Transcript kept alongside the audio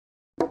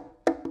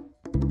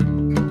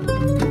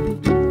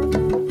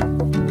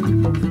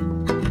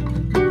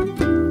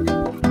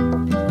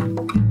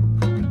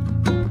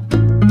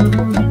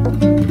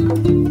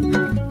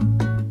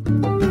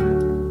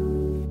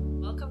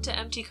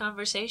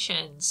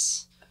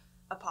Conversations,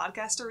 a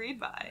podcast to read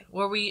by,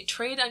 where we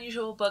trade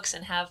unusual books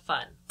and have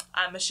fun.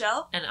 I'm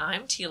Michelle. And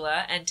I'm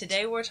Tila, and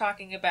today we're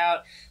talking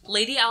about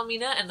Lady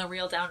Almina and the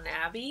Real Downton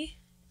Abbey.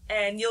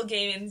 And Neil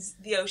Gaiman's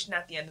The Ocean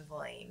at the End of the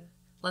Lane.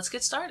 Let's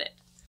get started.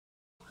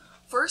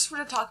 First, we're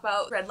going to talk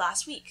about read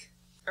last week.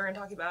 We're going to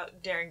talk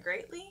about Daring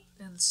Greatly.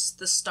 And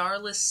The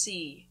Starless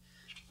Sea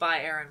by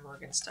Erin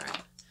Morgenstern.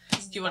 Do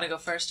you want to go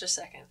first or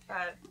second?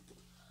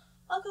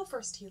 I'll go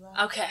first,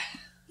 Tila. Okay.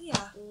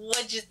 Yeah.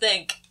 What'd you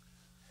think?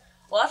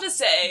 Well, I have to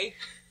say,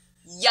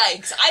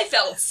 yikes, I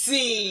felt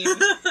seen.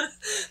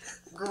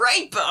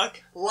 Great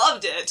book.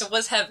 Loved it. It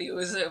was heavy. It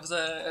was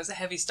a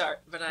heavy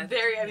start, but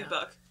very heavy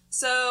book.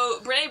 So,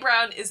 Brené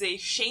Brown is a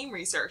shame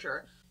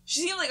researcher. She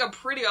seemed like a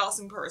pretty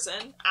awesome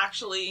person.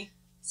 Actually,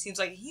 seems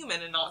like a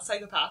human and not a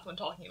psychopath when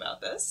talking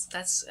about this.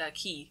 That's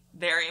key.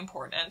 Very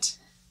important.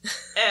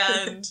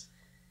 And,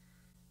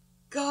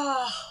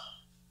 God.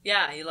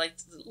 Yeah, you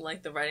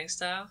like the writing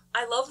style?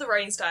 I love the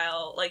writing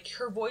style. Like,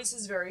 her voice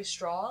is very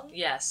strong.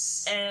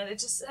 Yes. And it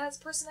just has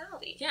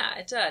personality. Yeah,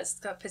 it does. It's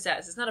got pizzazz.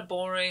 It's not a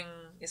boring...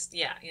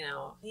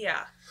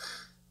 Yeah.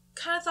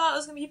 Kind of thought it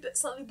was going to be a bit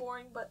slightly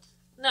boring, but...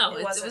 No,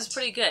 it was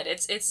pretty good.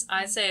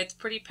 I'd say it's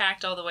pretty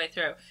packed all the way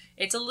through.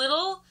 It's a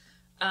little,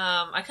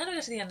 I kind of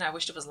got to the end and I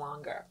wished it was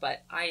longer,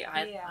 but I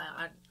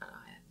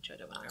enjoyed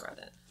it when I read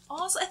it.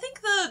 Also, I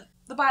think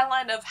the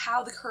byline of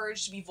how the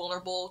courage to be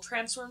vulnerable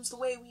transforms the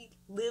way we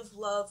live,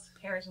 love,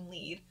 parent, and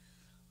lead.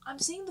 I'm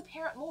seeing the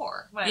parent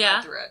more when I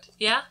read through it.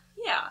 Yeah?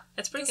 Yeah.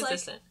 It's pretty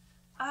consistent.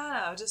 Like, I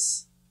don't know,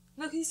 just...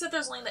 No, because you said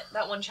there's only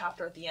that one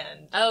chapter at the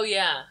end. Oh,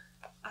 yeah.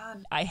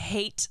 I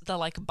hate the,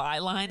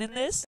 byline in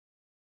this.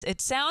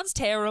 It sounds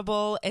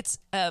terrible. This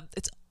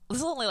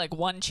is only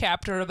one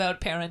chapter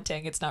about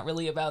parenting. It's not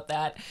really about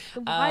that.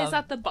 Why is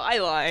that the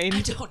byline?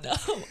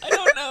 I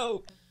don't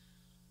know.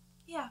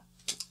 Yeah.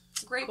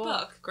 Great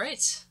book.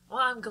 Great. Well,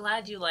 I'm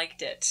glad you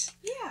liked it.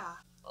 Yeah.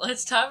 Well,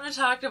 it's time to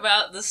talk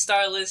about The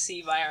Starless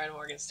Sea by Erin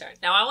Morgenstern.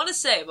 Now, I want to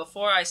say,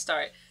 before I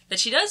start, that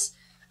she has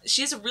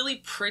a really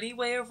pretty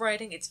way of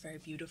writing. It's very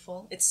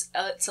beautiful. It's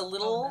a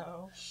little... Oh,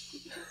 no.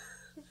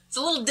 It's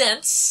a little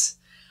dense.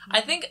 I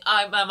think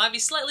I might be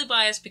slightly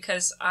biased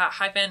because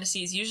high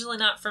fantasy is usually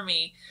not for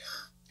me.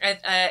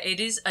 It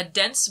is a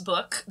dense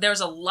book.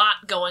 There's a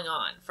lot going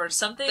on. For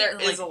something... There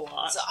is a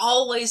lot. There's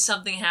always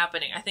something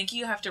happening. I think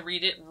you have to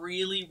read it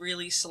really,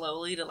 really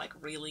slowly to,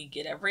 really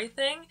get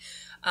everything.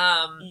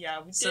 Yeah,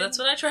 we did. So that's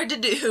what I tried to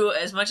do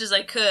as much as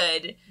I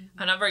could. Mm-hmm.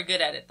 I'm not very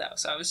good at it, though.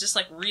 So I was just,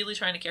 really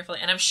trying to carefully...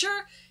 And I'm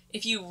sure...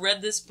 If you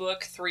read this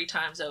book 3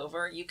 times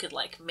over, you could,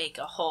 make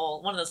a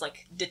whole... One of those,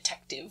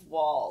 detective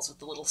walls with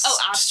the little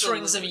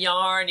strings of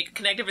yarn. You could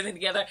connect everything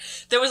together.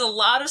 There was a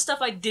lot of stuff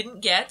I didn't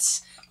get,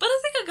 but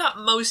I think I got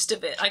most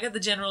of it. I got the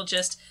general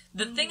gist.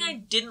 The thing I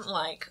didn't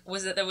like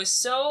was that there was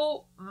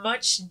so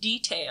much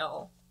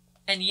detail,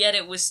 and yet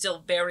it was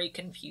still very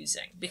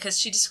confusing. Because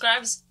she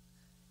describes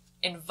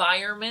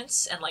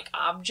environments and,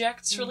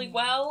 objects really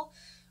well,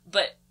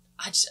 but...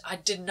 I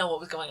didn't know what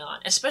was going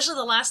on. Especially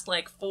the last,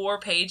 4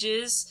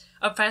 pages.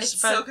 It's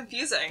so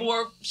confusing.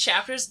 4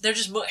 chapters, they're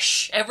just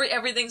mush.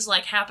 Everything's,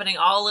 happening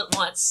all at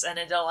once, and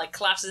it all,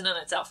 collapses in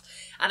on itself.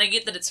 And I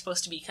get that it's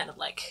supposed to be kind of,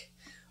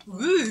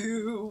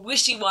 woo,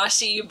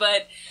 wishy-washy,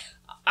 but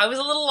I was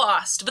a little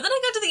lost. But then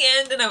I got to the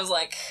end, and I was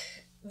like,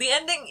 the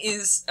ending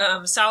is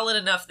solid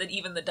enough that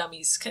even the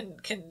dummies can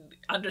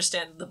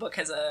understand that the book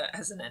has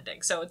an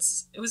ending. So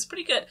it was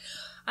pretty good.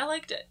 I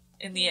liked it.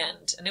 In the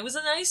end. And it was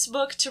a nice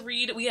book to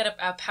read. We had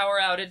a power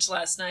outage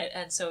last night,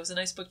 and so it was a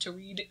nice book to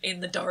read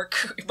in the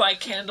dark by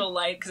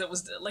candlelight, because it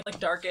was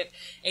dark at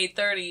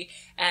 8:30.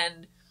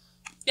 And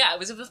yeah, it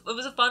was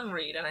a fun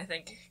read, and I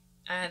think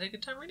I had a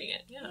good time reading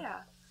it.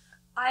 Yeah.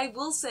 I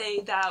will say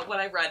that when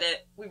I read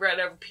it, we read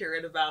it over a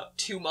period of about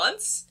 2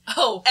 months.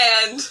 Oh.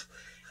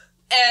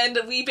 And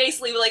we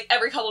basically,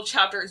 every couple of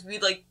chapters,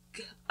 we'd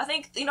I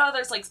think,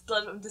 there's,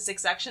 split into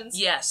 6 sections?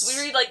 Yes. So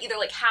we read, either,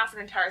 half an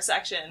entire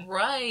section.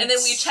 Right. And then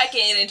we check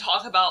in and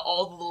talk about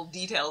all the little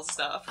details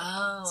stuff.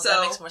 Oh, so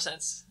that makes more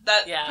sense.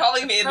 That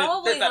probably made it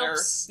a bit better.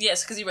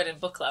 Yes, because you read it in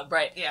book club,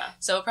 right? Yeah.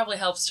 So it probably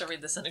helps to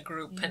read this in a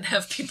group and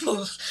have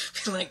people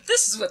be like,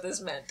 this is what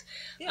this meant.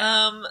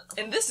 Yeah.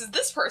 And this is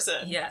this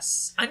person.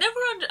 Yes. I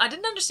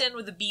didn't understand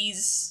where the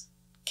bees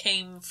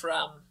came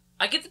from.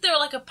 I get that they're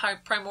a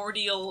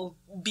primordial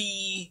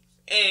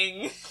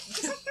being.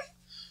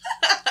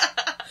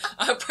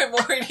 A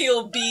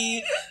primordial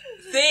bee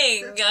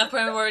thing, a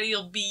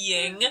primordial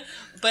being,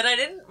 but I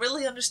didn't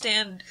really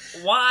understand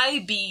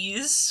why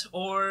bees,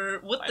 or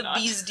what the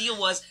bees' deal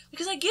was,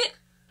 because I get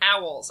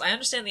owls. I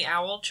understand the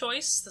owl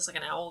choice. There's an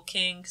owl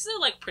king, because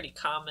they're pretty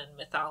common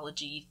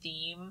mythology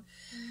theme.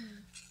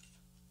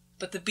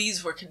 But the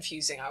bees were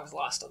confusing. I was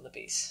lost on the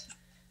bees.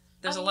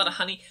 There's a lot of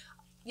honey.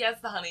 Yeah,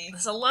 it's the honey.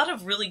 There's a lot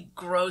of really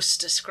gross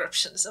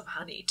descriptions of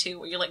honey, too,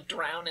 where you're,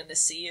 drown in the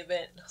sea of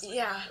it.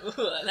 Yeah.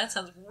 That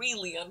sounds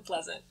really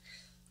unpleasant.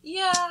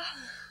 Yeah.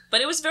 But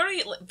it was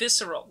very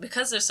visceral,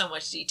 because there's so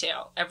much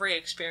detail. Every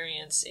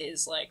experience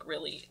is,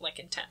 really,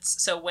 intense.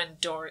 So when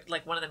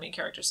one of the main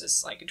characters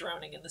is,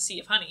 drowning in the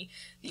sea of honey,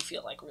 you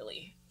feel,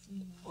 really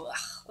ugh,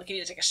 like you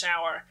need to take a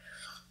shower.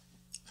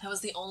 That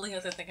was the only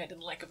other thing I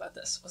didn't like about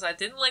this, was I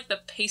didn't like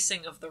the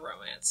pacing of the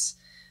romance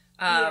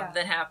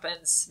that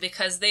happens,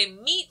 because they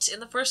meet in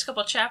the first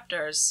couple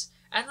chapters,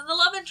 and then the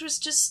love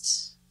interest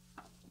just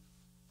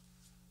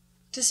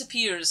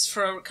disappears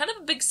for kind of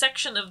a big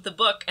section of the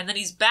book, and then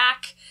he's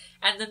back,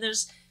 and then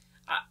there's...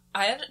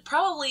 I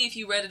probably, if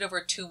you read it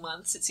over 2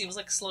 months, it seems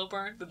like a slow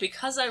burn, but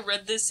because I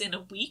read this in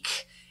a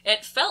week,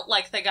 it felt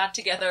like they got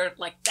together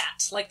like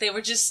that. Like they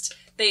were just...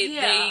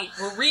 They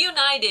were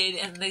reunited,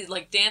 and they,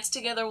 like, danced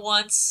together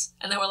once,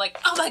 and they were like,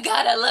 oh my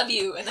god, I love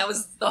you, and that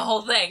was the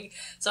whole thing.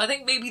 So I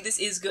think maybe this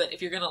is good,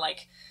 if you're gonna,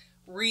 like,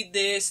 read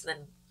this, and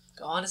then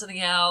go on to something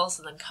else,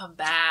 and then come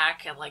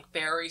back, and, like,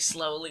 very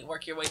slowly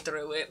work your way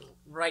through it, and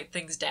write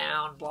things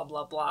down, blah,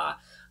 blah, blah.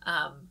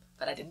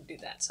 But I didn't do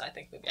that, so I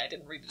think maybe I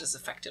didn't read it as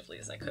effectively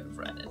as I could have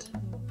read it.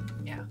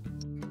 Yeah.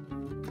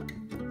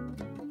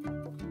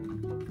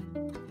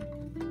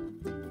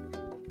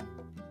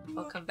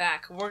 Welcome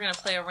back. We're going to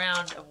play a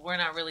round of We're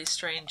Not Really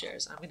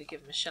Strangers. I'm going to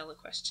give Michelle a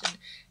question,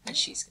 and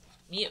she's going to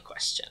give me a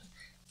question.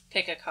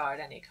 Pick a card,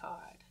 any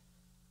card.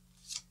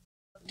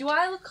 Do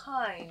I look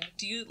kind?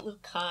 Do you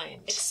look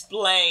kind?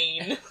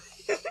 Explain.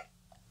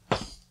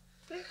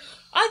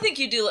 I think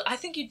you do. I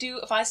think you do.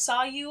 If I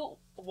saw you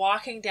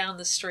walking down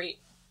the street.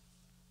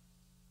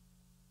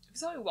 If you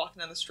saw me walking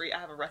down the street, I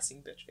have a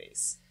resting bitch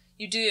face.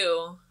 You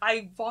do.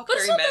 I walk but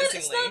very it's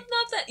menacingly.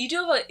 Not that.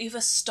 You have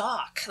a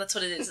stalk. That's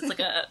what it is. It's like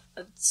a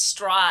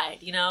stride,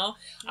 you know?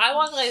 I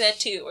walk like that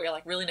too, where you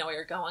like really know where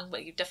you're going,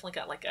 but you've definitely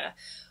got like a...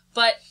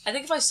 But I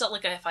think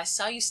if I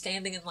saw you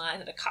standing in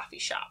line at a coffee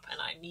shop and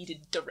I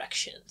needed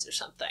directions or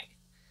something.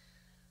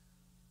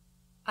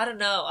 I don't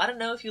know. I don't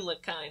know if you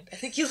look kind. I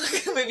think you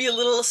look maybe a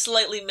little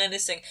slightly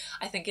menacing.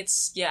 I think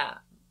it's, yeah.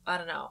 I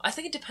don't know. I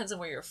think it depends on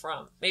where you're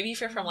from. Maybe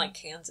if you're from like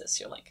Kansas,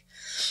 you're like,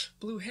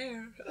 blue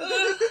hair.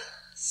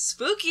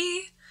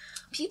 Spooky.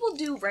 People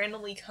do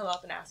randomly come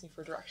up and ask me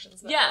for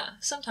directions, though. Yeah,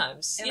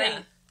 sometimes. And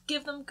I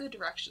give them good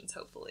directions,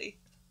 hopefully.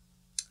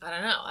 I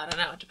don't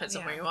know. It depends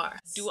on where you are.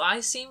 Do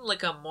I seem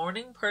like a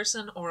morning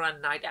person or a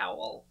night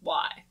owl?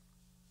 Why?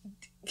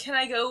 Can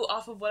I go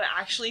off of what I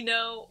actually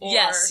know? Or...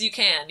 Yes, you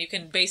can. You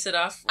can base it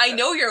off. I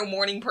know you're a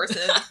morning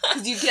person,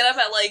 because you get up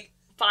at like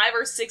 5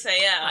 or 6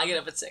 a.m. I get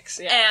up at 6,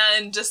 yeah.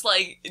 And just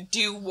like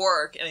do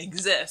work and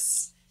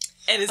exists.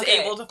 And is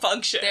able to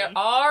function. There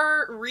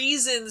are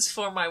reasons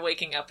for my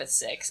waking up at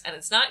 6, and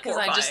it's not because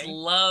I just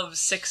love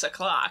 6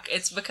 o'clock.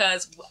 It's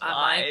because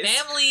my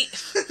family...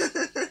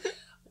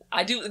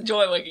 I do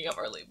enjoy waking up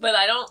early, but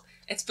I don't...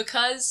 It's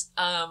because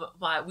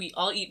we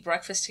all eat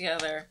breakfast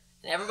together,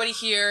 and everybody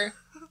here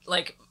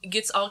like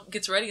gets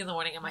ready in the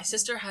morning, and my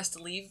sister has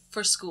to leave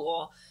for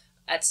school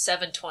at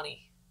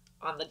 7:20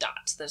 on the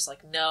dot. There's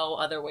like no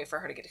other way for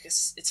her to get,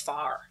 because it's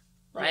far,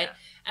 right?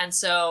 Yeah. And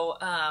so...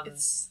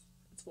 it's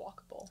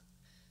walkable.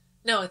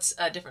 No, it's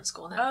a different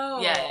school now.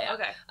 Oh, yeah.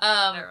 Okay.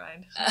 Never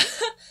mind.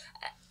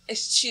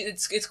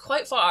 It's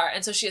quite far,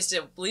 and so she has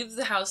to leave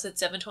the house at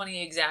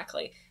 7:20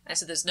 exactly. And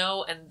so there's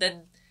no, and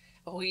then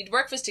when we eat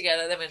breakfast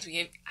together, that means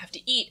we have to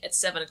eat at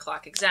 7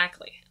 o'clock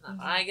exactly. And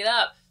then I get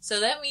up. So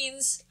that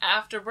means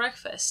after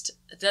breakfast,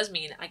 it does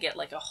mean I get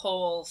like a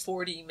whole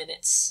 40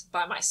 minutes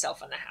by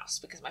myself in the house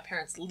because my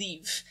parents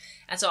leave.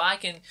 And so I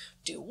can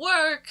do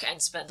work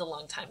and spend a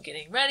long time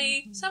getting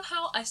ready.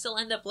 Somehow I still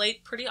end up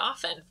late pretty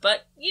often.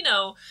 But, you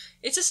know,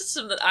 it's a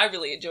system that I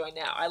really enjoy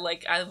now.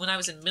 When I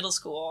was in middle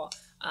school,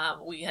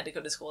 we had to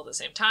go to school at the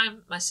same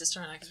time, my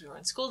sister and I, because we were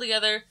in school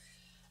together.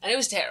 And it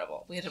was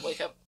terrible. We had to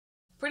wake up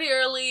pretty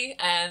early,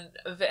 and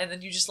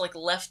then you just like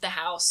left the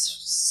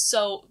house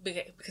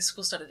because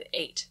school started at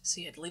 8, so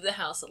you had to leave the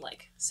house at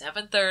like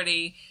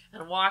 7:30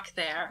 and walk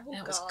there. And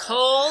it was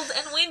cold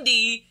and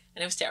windy,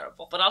 and it was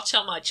terrible. But I'll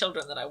tell my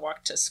children that I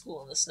walked to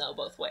school in the snow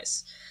both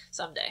ways.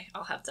 Someday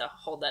I'll have to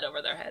hold that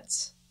over their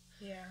heads.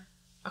 Yeah.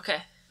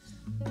 Okay.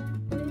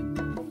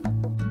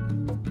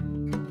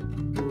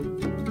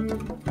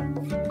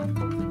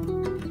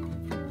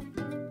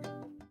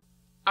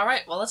 All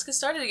right, well, let's get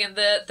started again.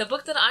 The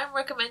book that I'm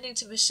recommending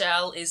to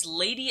Michelle is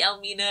Lady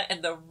Almina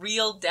and the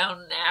Real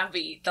Downton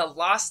Abbey, The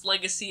Lost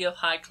Legacy of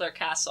Highclere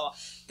Castle.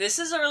 This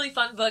is a really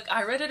fun book.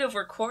 I read it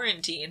over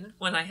quarantine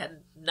when I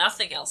had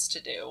nothing else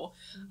to do.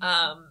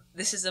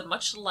 This is a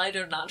much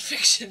lighter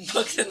nonfiction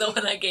book than the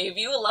one I gave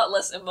you. A lot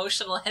less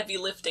emotional, heavy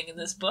lifting in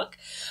this book.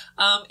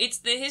 It's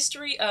the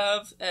history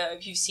of,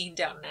 if you've seen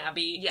Downton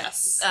Abbey.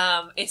 Yes.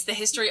 It's the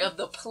history of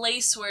the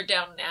place where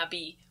Downton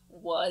Abbey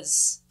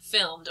was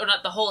filmed, or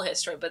not the whole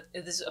history, but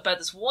this is about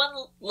this one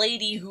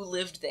lady who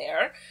lived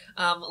there,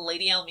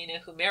 Lady Almina,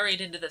 who married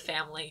into the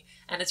family,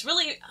 and it's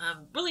really,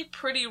 really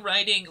pretty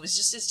writing.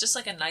 It's just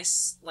like a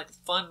nice, like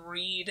fun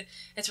read.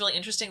 It's really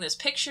interesting. There's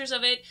pictures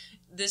of it.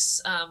 This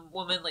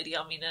woman, Lady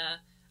Almina,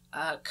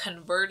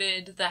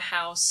 converted the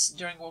house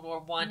during World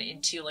War I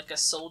into like a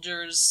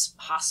soldier's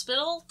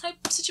hospital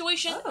type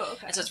situation. Oh,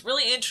 okay. And so it's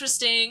really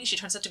interesting. She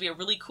turns out to be a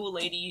really cool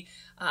lady.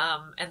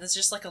 And there's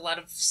just like a lot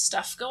of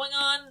stuff going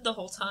on the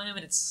whole time.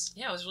 And it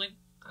was really,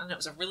 I don't know, it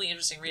was a really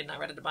interesting read, and I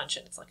read it a bunch,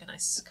 and it's like a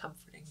nice,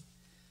 comforting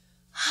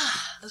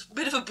It's a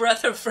bit of a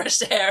breath of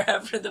fresh air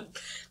after the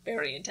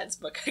very intense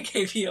book I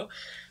gave you.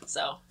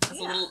 So,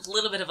 it's a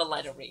little bit of a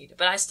lighter read.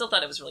 But I still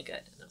thought it was really good.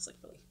 And it was, like,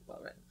 really well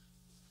written.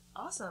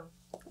 Awesome.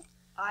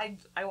 I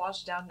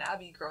watched Downton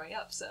Abbey growing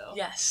up, so...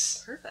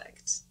 Yes.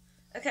 Perfect.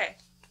 Okay.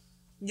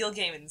 Neil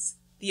Gaiman's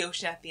The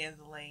Ocean at the End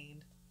of the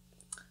Lane.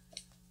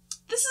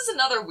 This is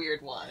another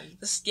weird one.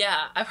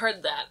 I've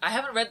heard that. I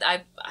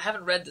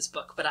haven't read this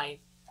book, but I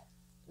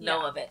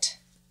know of it.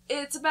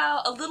 It's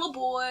about a little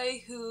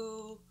boy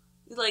who,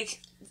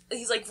 like,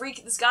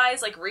 this guy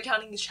is, like,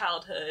 recounting his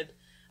childhood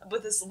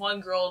with this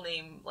one girl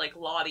named, like,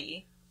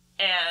 Lottie.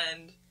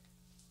 And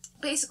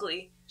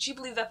basically, she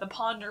believed that the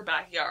pond in her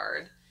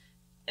backyard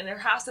and their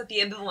house at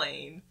the end of the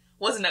lane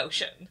was an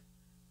ocean.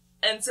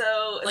 And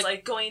so it's,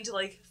 like going into,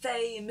 like,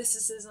 fae and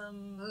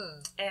mysticism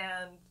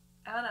and,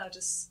 I don't know,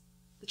 just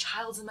the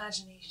child's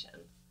imagination,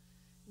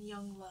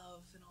 young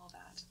love, and all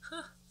that.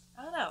 Huh.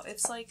 I don't know.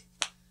 It's like,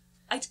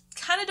 I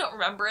kind of don't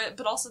remember it,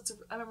 but also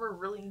I remember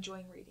really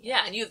enjoying reading it.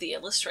 Yeah, and you have the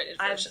illustrated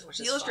version, which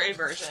is the illustrated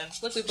fun. version,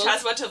 Look, which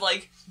has a bunch of,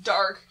 like,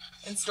 dark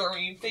and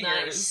stormy figures.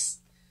 Nice.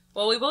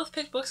 Well, we both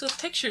picked books with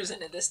pictures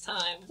in it this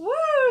time.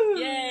 Woo!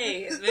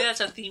 Yay! Maybe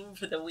that's our theme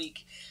for the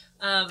week.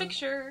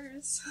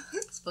 Pictures.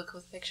 It's a book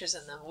with pictures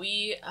in them.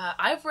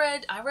 I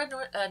read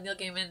Neil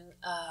Gaiman,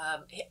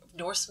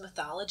 Norse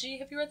mythology.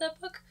 Have you read that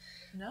book?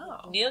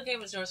 No. Neil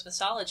Gaiman's Norse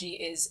mythology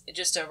is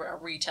just a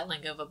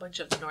retelling of a bunch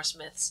of the Norse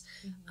myths.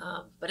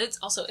 But it's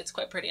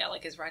quite pretty. I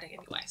like his writing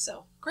anyway.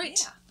 So great.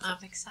 Yeah.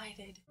 I'm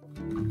excited.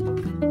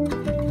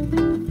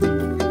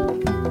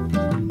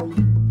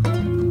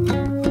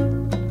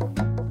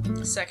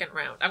 Second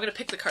round. I'm going to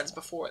pick the cards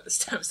before this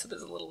time so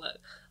there's a little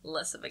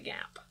less of a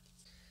gap.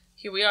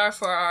 Here we are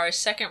for our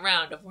second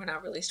round of We're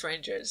Not Really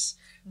Strangers.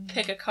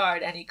 Pick a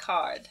card, any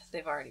card.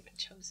 They've already been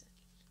chosen.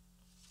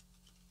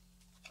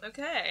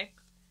 Okay.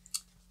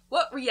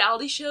 What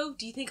reality show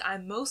do you think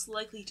I'm most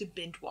likely to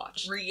binge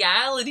watch?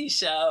 Reality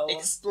show.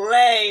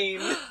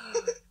 Explain.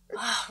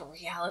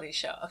 Reality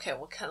show. Okay,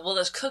 well,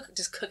 does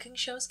cooking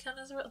shows count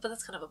as a real? But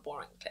that's kind of a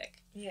boring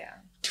pick. Yeah.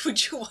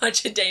 Would you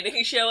watch a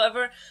dating show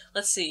ever?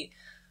 Let's see.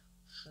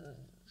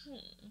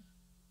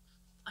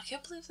 I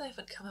can't believe they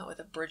haven't come out with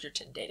a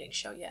Bridgerton dating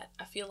show yet.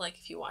 I feel like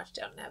if you watched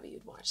Downton Abbey,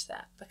 you'd watch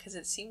that because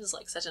it seems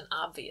like such an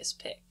obvious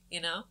pick,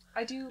 you know?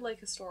 I do like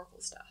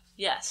historical stuff.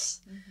 Yes.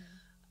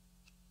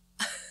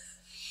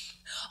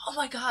 Oh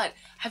my god,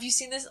 have you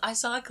seen this? I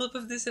saw a clip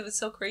of this, it was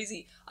so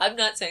crazy. I'm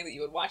not saying that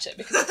you would watch it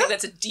because I think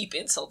that's a deep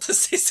insult to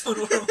say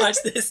someone would watch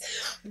this.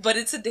 But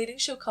it's a dating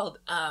show called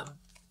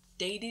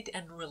Dated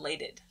and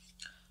Related.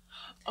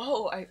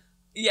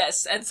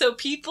 Yes, and so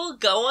people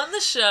go on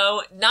the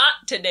show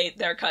not to date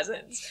their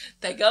cousins.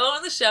 They go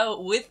on the show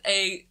with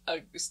a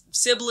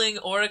sibling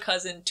or a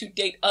cousin to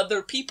date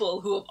other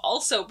people who have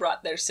also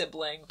brought their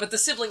sibling, but the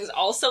sibling is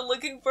also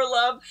looking for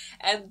love,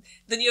 and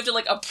then you have to,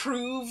 like,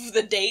 approve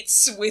the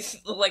dates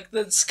with, like,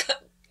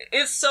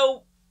 it's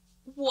so...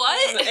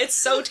 What? It's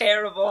so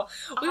terrible.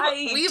 We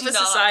have a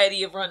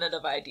society of run out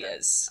of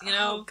ideas, you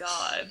know? Oh,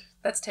 God.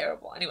 That's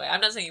terrible. Anyway, I'm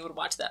not saying you would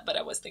watch that, but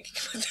I was thinking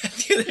about that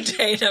the other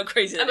day and how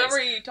crazy it is. I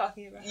remember you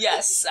talking about it.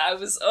 Yes, I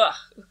was,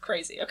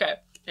 crazy. Okay.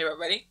 You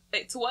ready?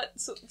 Wait, to what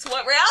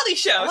reality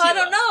show? Well,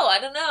 I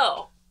don't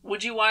know.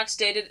 Would you watch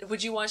Dated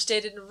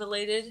and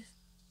Related?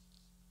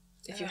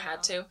 If you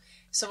had to?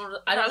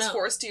 I was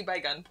forced to by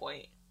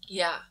gunpoint.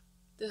 Yeah.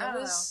 I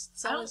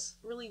don't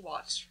really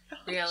watch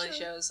reality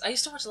shows. I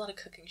used to watch a lot of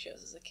cooking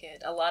shows as a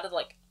kid. A lot of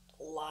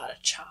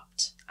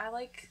Chopped. I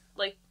like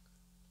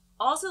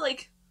also,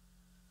 like,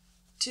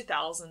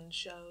 2000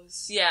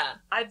 shows. Yeah.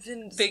 I've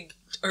been... Big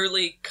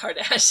early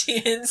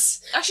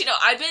Kardashians. Actually, no,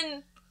 I've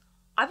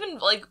been,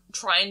 like,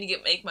 trying to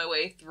make my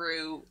way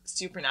through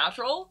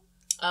Supernatural.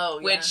 Oh,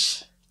 yeah.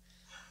 Which...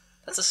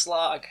 That's a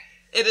slog.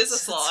 It is a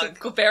slog.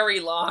 It's very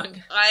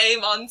long.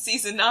 I'm on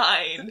season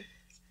 9.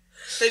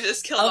 They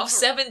just killed off...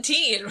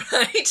 17,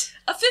 right?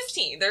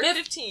 15. There are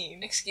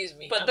 15. Excuse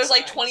me. But there's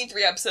like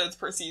 23 episodes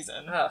per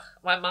season. Ugh.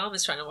 My mom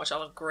is trying to watch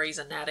all of Grey's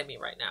Anatomy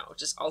right now,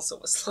 which is also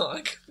a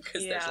slog,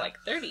 because there's like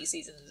 30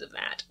 seasons of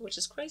that, which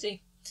is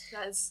crazy.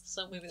 That is...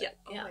 So maybe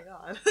Oh my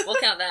god. We'll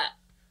count that.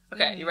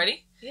 Okay, you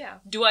ready? Yeah.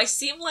 Do I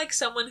seem like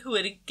someone who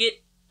would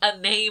get a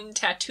name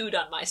tattooed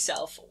on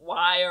myself?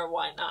 Why or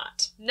why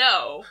not?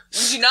 No.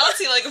 You do not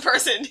seem like a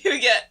person who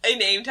would get a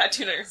name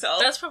tattooed on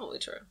yourself. That's probably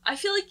true. I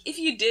feel like if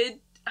you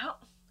did... I don't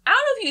know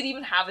if you'd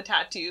even have a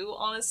tattoo,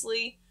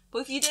 honestly. But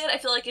if you did, I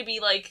feel like it'd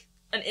be like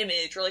an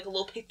image or like a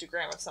little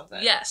pictogram of something.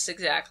 Yes,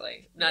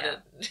 exactly.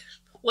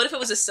 What if it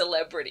was a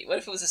celebrity? What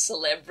if it was a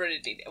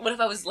celebrity? What if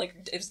I was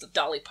like, it was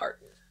Dolly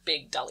Parton?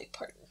 Big Dolly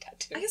Parton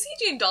tattoo. I can see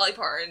you doing Dolly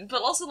Parton,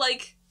 but also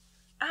like,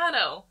 I don't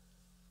know.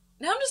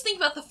 Now I'm just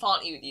thinking about the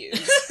font you would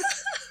use.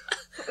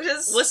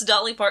 What's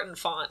Dolly Parton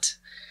font?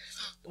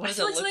 What does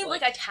it look something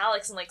like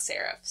italics and like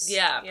serifs.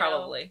 Yeah,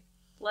 probably.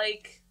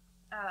 Like,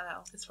 I don't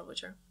know. It's probably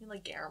true. I mean,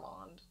 like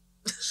Garamond.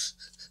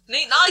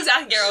 Not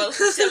exactly Garamond,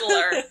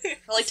 similar.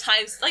 Or like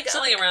times, like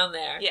something around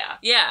there. Yeah.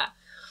 Yeah.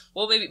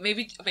 Well,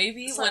 maybe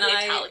when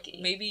italic-y.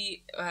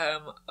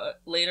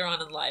 later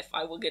on in life,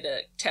 I will get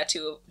a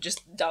tattoo of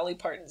just Dolly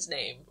Parton's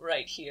name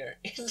right here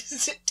in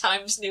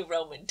Times New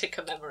Roman to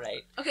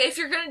commemorate. Okay, if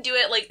you're gonna do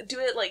it, do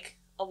it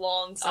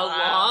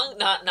alongside.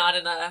 Not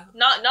in a...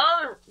 Not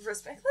a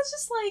respect. That's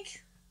just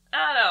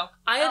I don't know.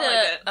 I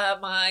had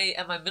at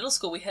my middle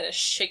school, we had a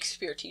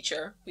Shakespeare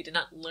teacher. We did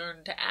not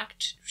learn to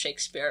act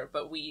Shakespeare,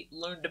 but we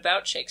learned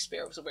about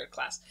Shakespeare. It was a weird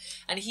class.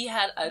 And he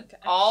had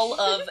all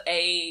of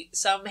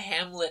some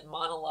Hamlet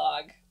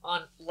monologue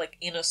on,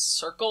 in a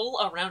circle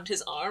around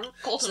his arm.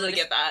 Colton would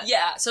get that.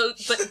 Yeah,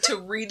 but to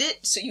read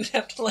it, so you'd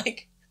have to,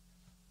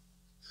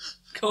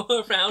 go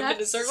around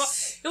in a circle.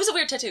 It was a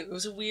weird tattoo. He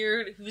was a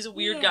weird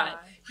guy.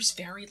 He was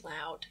very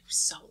loud. He was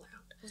so loud.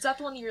 Was that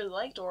the one you really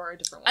liked, or a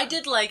different one? I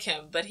did like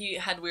him, but he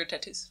had weird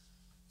tattoos.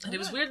 And it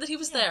was weird that he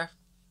was there.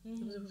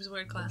 Mm-hmm. It was a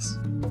weird class.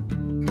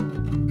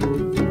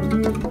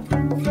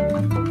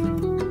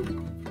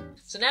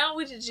 So now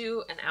we need to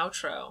do an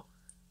outro.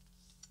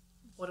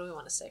 What do we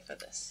want to say for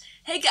this?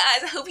 Hey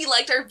guys, I hope you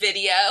liked our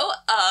video.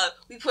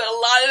 We put a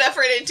lot of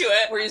effort into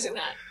it. We're using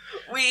that.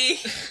 We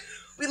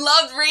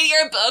loved reading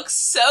our books,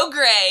 so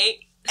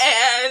great.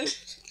 And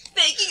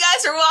thank you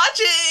guys for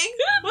watching.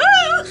 Woo!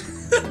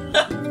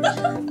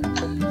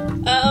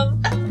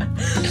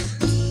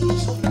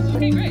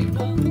 Okay, great.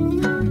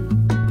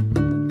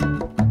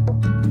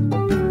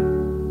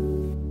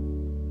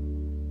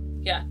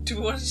 Yeah, do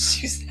we want to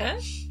just use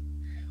that?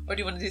 Or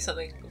do you want to do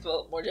something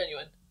more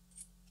genuine?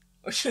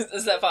 Or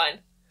is that fine?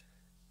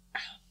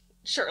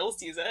 Sure,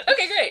 let's use it.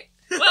 Okay, great.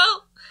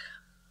 Well,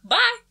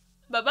 bye.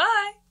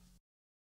 Bye-bye.